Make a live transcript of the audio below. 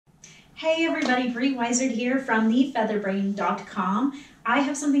Hey everybody, Bree Wizard here from thefeatherbrain.com. I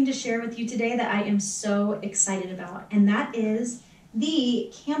have something to share with you today that I am so excited about, and that is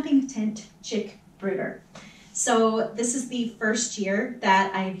the camping tent chick brooder. So this is the first year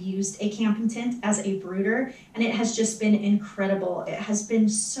that I've used a camping tent as a brooder, and it has just been incredible. It has been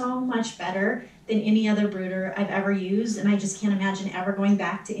so much better than any other brooder I've ever used, and I just can't imagine ever going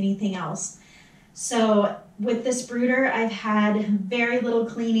back to anything else. So with this brooder, I've had very little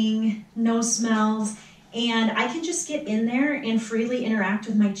cleaning, no smells, and I can just get in there and freely interact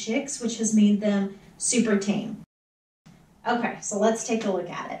with my chicks, which has made them super tame. Okay, so let's take a look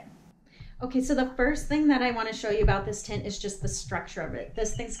at it. Okay, so the first thing that I want to show you about this tent is just the structure of it.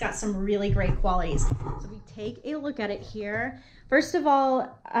 This thing's got some really great qualities. So we take a look at it here. First of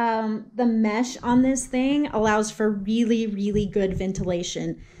all, the mesh on this thing allows for really good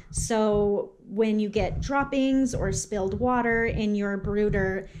ventilation. So when you get droppings or spilled water in your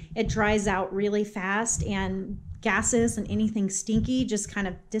brooder, it dries out really fast, and gases and anything stinky just kind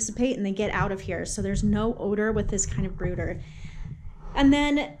of dissipate and they get out of here. So there's no odor with this kind of brooder. And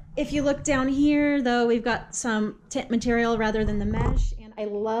then if you look down here, though, we've got some tent material rather than the mesh, and I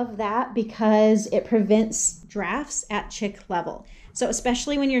love that because it prevents drafts at chick level. So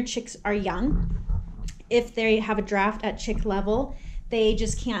especially when your chicks are young, if they have a draft at chick level, they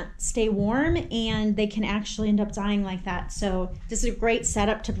just can't stay warm and they can actually end up dying like that. So this is a great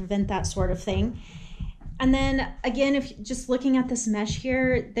setup to prevent that sort of thing. And then again, if just looking at this mesh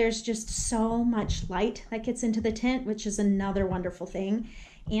here, there's just so much light that gets into the tent, which is another wonderful thing.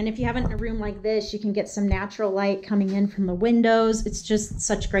 And if you have it in a room like this, you can get some natural light coming in from the windows. It's just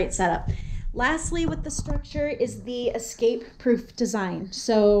such a great setup. Lastly, with the structure is the escape-proof design.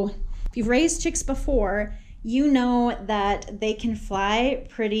 So if you've raised chicks before, you know that they can fly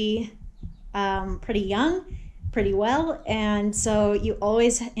pretty young, pretty well, and so you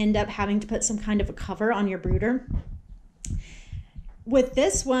always end up having to put some kind of a cover on your brooder. With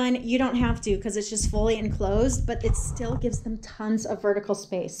this one, you don't have to because it's just fully enclosed, but it still gives them tons of vertical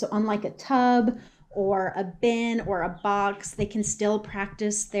space. So unlike a tub or a bin or a box, they can still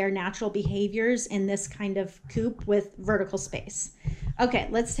practice their natural behaviors in this kind of coop with vertical space. Okay,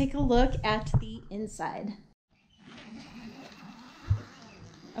 let's take a look at the inside.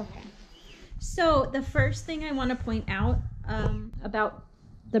 Okay, so the first thing I want to point out about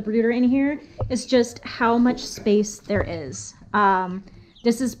the brooder in here is just how much space there is.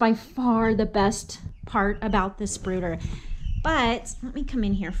 This is by far the best part about this brooder. But let me come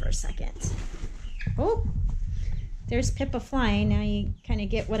in here for a second. Oh, there's Pippa flying. Now you kind of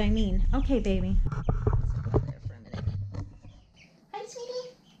get what I mean. Okay, baby. Let's go there for a minute. Hi,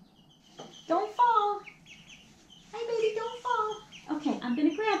 sweetie. Don't fall. Hi, baby, don't fall. Okay, I'm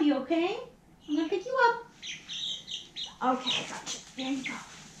gonna grab you, okay? I'm gonna pick you up. Okay, gotcha. There you go.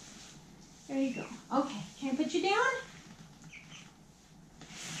 There you go. Okay, can I put you down?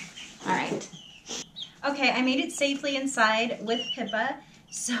 All right. Okay, I made it safely inside with Pippa.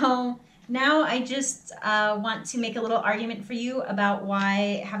 So now I just want to make a little argument for you about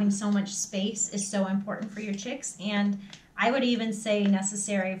why having so much space is so important for your chicks, and I would even say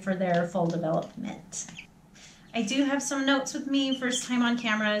necessary for their full development. I do have some notes with me, first time on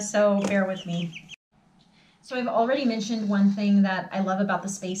camera, so bear with me. So I've already mentioned one thing that I love about the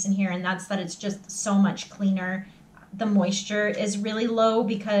space in here, and that's that it's just so much cleaner. The moisture is really low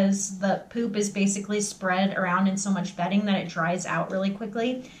because the poop is basically spread around in so much bedding that it dries out really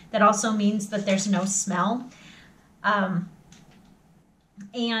quickly. That also means that there's no smell. And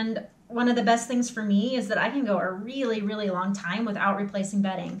one of the best things for me is that I can go a really long time without replacing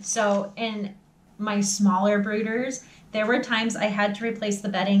bedding. So in my smaller brooders, there were times I had to replace the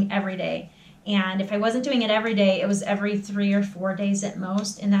bedding every day. And if I wasn't doing it every day, it was every 3 or 4 days at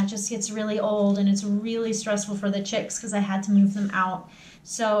most. And that just gets really old and it's really stressful for the chicks because I had to move them out.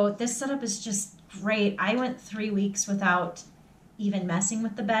 So this setup is just great. I went 3 weeks without even messing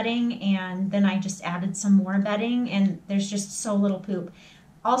with the bedding, and then I just added some more bedding, and there's just so little poop.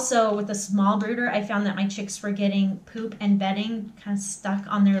 Also, with a small brooder, I found that my chicks were getting poop and bedding kind of stuck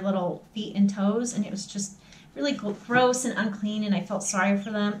on their little feet and toes, and it was just really gross and unclean, and I felt sorry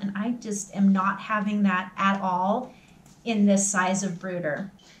for them, and I just am not having that at all in this size of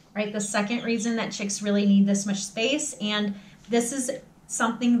brooder, right? The second reason that chicks really need this much space, and this is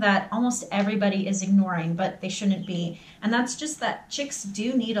something that almost everybody is ignoring, but they shouldn't be, and that's just that chicks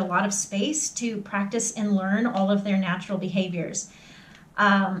do need a lot of space to practice and learn all of their natural behaviors.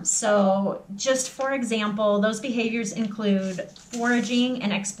 So just for example, those behaviors include foraging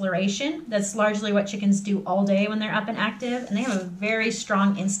and exploration. That's largely what chickens do all day when they're up and active, and they have a very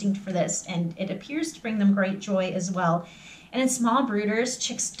strong instinct for this, and it appears to bring them great joy as well. And in small brooders,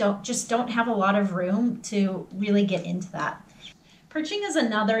 chicks don't have a lot of room to really get into that. Perching is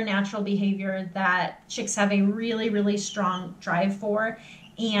another natural behavior that chicks have a really, really strong drive for,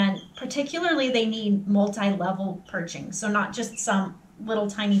 and particularly they need multi-level perching. So not just some little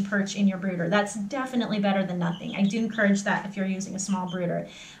tiny perch in your brooder. That's definitely better than nothing. I do encourage that if you're using a small brooder.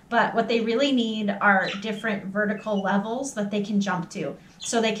 But what they really need are different vertical levels that they can jump to.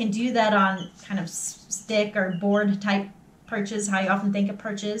 So they can do that on kind of stick or board type perches, how you often think of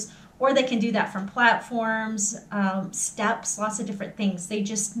perches, or they can do that from platforms, steps, lots of different things. They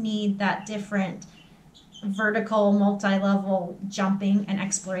just need that different vertical, multi-level jumping and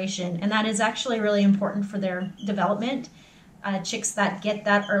exploration. And that is actually really important for their development. Chicks that get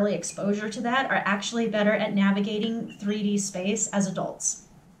that early exposure to that are actually better at navigating 3D space as adults.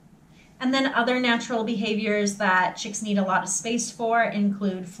 And then other natural behaviors that chicks need a lot of space for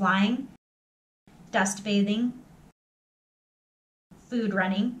include flying, dust bathing, food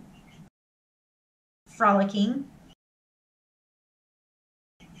running, frolicking,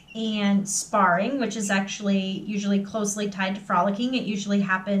 and sparring, which is actually usually closely tied to frolicking. It usually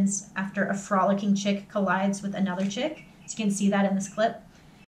happens after a frolicking chick collides with another chick. So you can see that in this clip.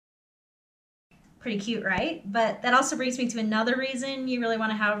 Pretty cute, right? But that also brings me to another reason you really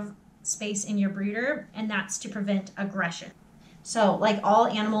want to have space in your brooder, and that's to prevent aggression. So like all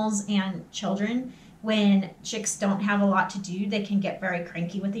animals and children, when chicks don't have a lot to do, they can get very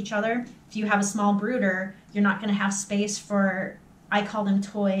cranky with each other. If you have a small brooder, you're not going to have space for, I call them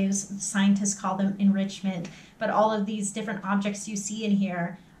toys, scientists call them enrichment, but all of these different objects you see in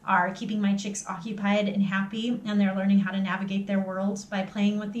here are keeping my chicks occupied and happy, and they're learning how to navigate their world by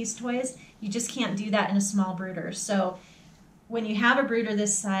playing with these toys. You just can't do that in a small brooder. So when you have a brooder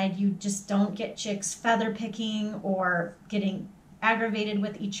this side, you just don't get chicks feather picking or getting aggravated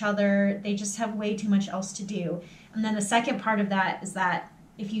with each other. They just have way too much else to do. And then the second part of that is that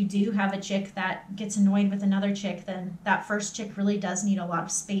if you do have a chick that gets annoyed with another chick, then that first chick really does need a lot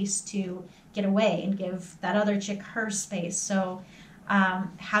of space to get away and give that other chick her space. So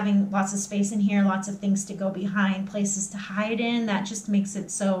having lots of space in here, lots of things to go behind, places to hide in, that just makes it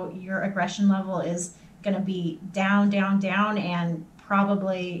so your aggression level is going to be down, down, down, and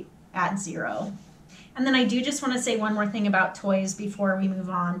probably at 0. And then I do just want to say one more thing about toys before we move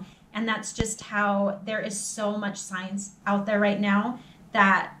on, and that's just how there is so much science out there right now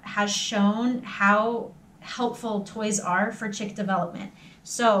that has shown how helpful toys are for chick development.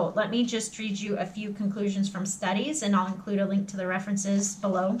 So let me just read you a few conclusions from studies, and I'll include a link to the references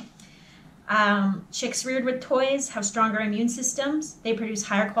below. Chicks reared with toys have stronger immune systems. They produce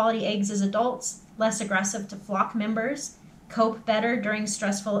higher quality eggs as adults, less aggressive to flock members, cope better during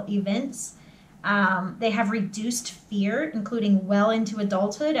stressful events. They have reduced fear, including well into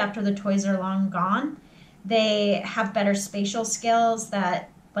adulthood after the toys are long gone. They have better spatial skills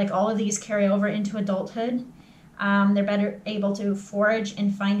that, like all of these, carry over into adulthood. They're better able to forage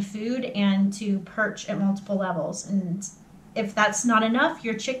and find food and to perch at multiple levels. And if that's not enough,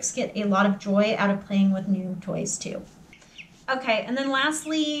 your chicks get a lot of joy out of playing with new toys too. Okay, and then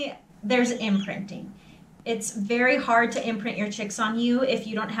lastly, there's imprinting. It's very hard to imprint your chicks on you if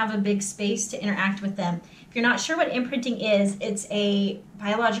you don't have a big space to interact with them. If you're not sure what imprinting is, it's a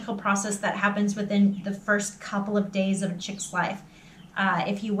biological process that happens within the first couple of days of a chick's life.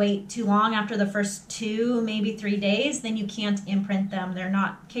 If you wait too long after the first 2, maybe 3 days, then you can't imprint them. They're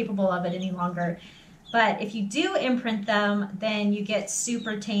not capable of it any longer. But if you do imprint them, then you get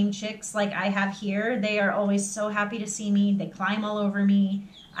super tame chicks like I have here. They are always so happy to see me. They climb all over me.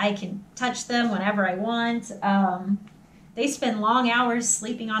 I can touch them whenever I want. They spend long hours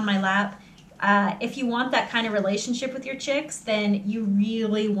sleeping on my lap. If you want that kind of relationship with your chicks, then you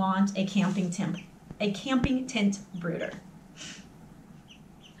really want a camping tent brooder.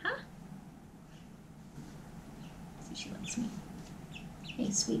 Huh? So she likes me. Hey,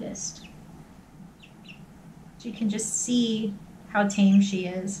 sweetest. You can just see how tame she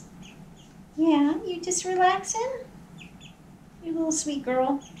is. Yeah, you just relaxing? You little sweet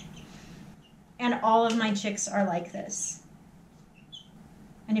girl. And all of my chicks are like this.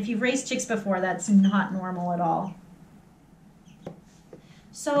 And if you've raised chicks before, that's not normal at all.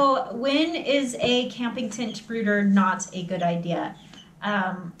 So when is a camping tent brooder not a good idea?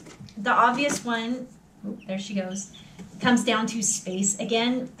 The obvious one, there she goes, comes down to space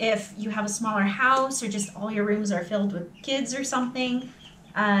again. If you have a smaller house or just all your rooms are filled with kids or something,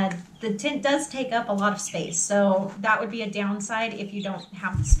 the tent does take up a lot of space, so that would be a downside if you don't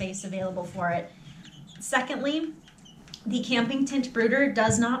have the space available for it. Secondly, the camping tent brooder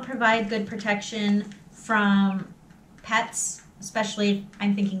does not provide good protection from pets, especially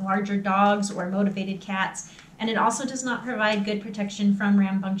I'm thinking larger dogs or motivated cats, and it also does not provide good protection from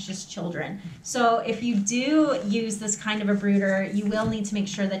rambunctious children. So if you do use this kind of a brooder, you will need to make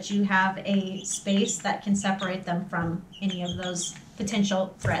sure that you have a space that can separate them from any of those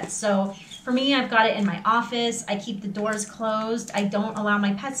potential threats. So for me, I've got it in my office. I keep the doors closed. I don't allow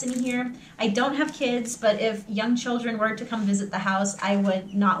my pets in here. I don't have kids, but if young children were to come visit the house, I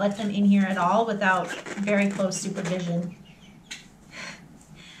would not let them in here at all without very close supervision.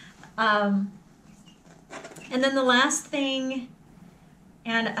 And then the last thing,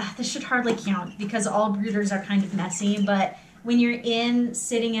 and this should hardly count because all brooders are kind of messy, but when you're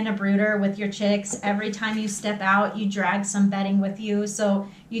sitting in a brooder with your chicks, every time you step out, you drag some bedding with you. So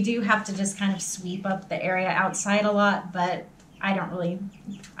you do have to just kind of sweep up the area outside a lot, but I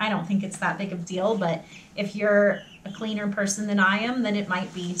don't think it's that big of a deal. But if you're a cleaner person than I am, then it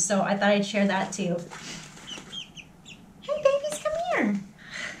might be. So I thought I'd share that too. Hey babies, come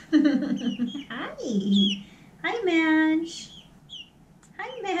here. Hi. Hi, Madge.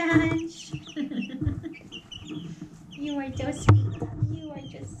 Hi, Madge. You are so sweet. You are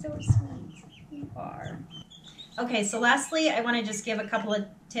just so sweet. You are. Okay, so lastly, I want to just give a couple of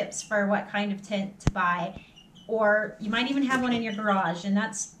tips for what kind of tent to buy. Or you might even have one in your garage, and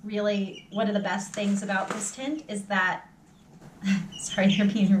that's really one of the best things about this tent is that, sorry, they're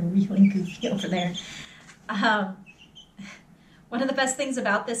being really goofy over there. One of the best things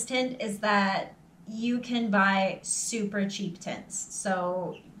about this tent is that you can buy super cheap tents.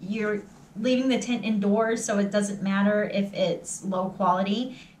 So you're leaving the tent indoors, so it doesn't matter if it's low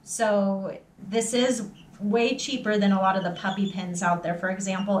quality. So this is way cheaper than a lot of the puppy pens out there, for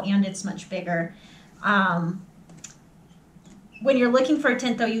example, and it's much bigger. When you're looking for a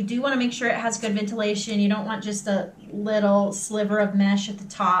tent, though, you do want to make sure it has good ventilation. You don't want just a little sliver of mesh at the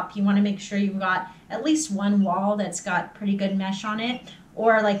top. You want to make sure you've got at least one wall that's got pretty good mesh on it,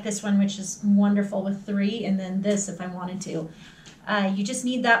 or like this one, which is wonderful with 3, and then this if I wanted to. You just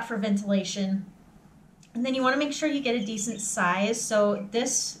need that for ventilation. And then you want to make sure you get a decent size. So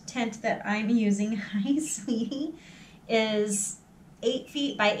this tent that I'm using, hi sweetie, is 8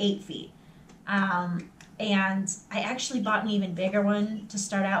 feet by 8 feet. And I actually bought an even bigger one to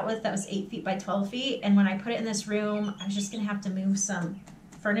start out with that was 8 feet by 12 feet. And when I put it in this room, I was just going to have to move some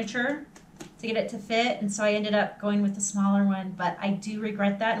furniture to get it to fit. And so I ended up going with the smaller one. But I do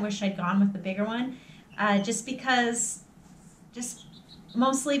regret that and wish I'd gone with the bigger one.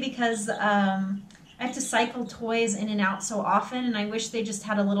 Mostly because I have to cycle toys in and out so often. And I wish they just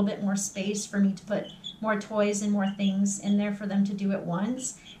had a little bit more space for me to put more toys and more things in there for them to do at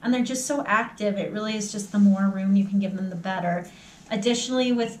once. And they're just so active. It really is just the more room you can give them, the better.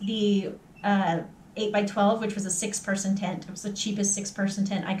 Additionally, with the 8 by 12, which was a 6-person tent, it was the cheapest 6-person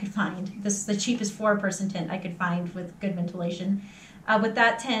tent I could find. This is the cheapest 4-person tent I could find with good ventilation. With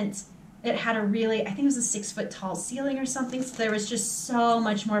that tent, it had a really, I think it was a 6-foot tall ceiling or something. So there was just so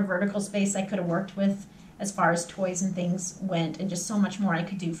much more vertical space I could have worked with as far as toys and things went, and just so much more I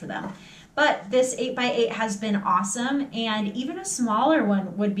could do for them. But this 8 by 8 has been awesome, and even a smaller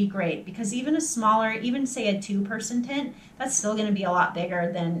one would be great, because even a smaller, even say a 2-person tent, that's still going to be a lot bigger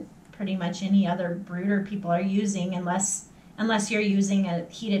than pretty much any other brooder people are using, unless you're using a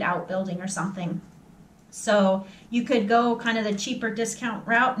heated outbuilding or something. So you could go kind of the cheaper discount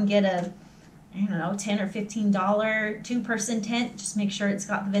route and get a, I don't know, $10 or $15 2-person tent. Just make sure it's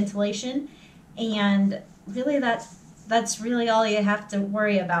got the ventilation, and really that's really all you have to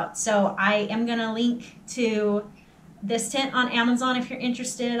worry about. So I am going to link to this tent on Amazon if you're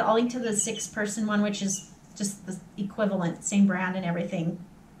interested. I'll link to the 6-person one, which is just the equivalent, same brand and everything.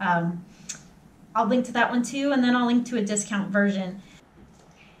 I'll link to that one too, and then I'll link to a discount version.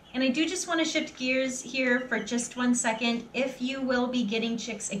 And I do just want to shift gears here for just 1 second. If you will be getting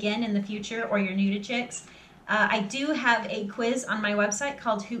chicks again in the future, or you're new to chicks, I do have a quiz on my website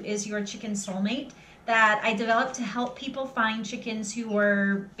called Who Is Your Chicken Soulmate that I developed to help people find chickens who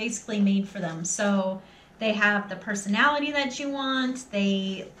were basically made for them. So they have the personality that you want,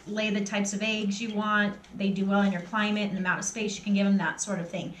 they lay the types of eggs you want, they do well in your climate and the amount of space you can give them, that sort of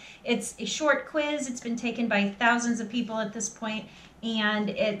thing. It's a short quiz. It's been taken by thousands of people at this point, and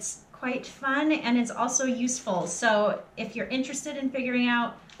it's quite fun, and it's also useful. So if you're interested in figuring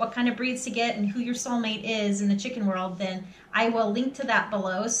out what kind of breeds to get and who your soulmate is in the chicken world, then I will link to that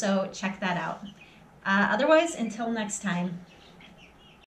below, so check that out. Otherwise, until next time.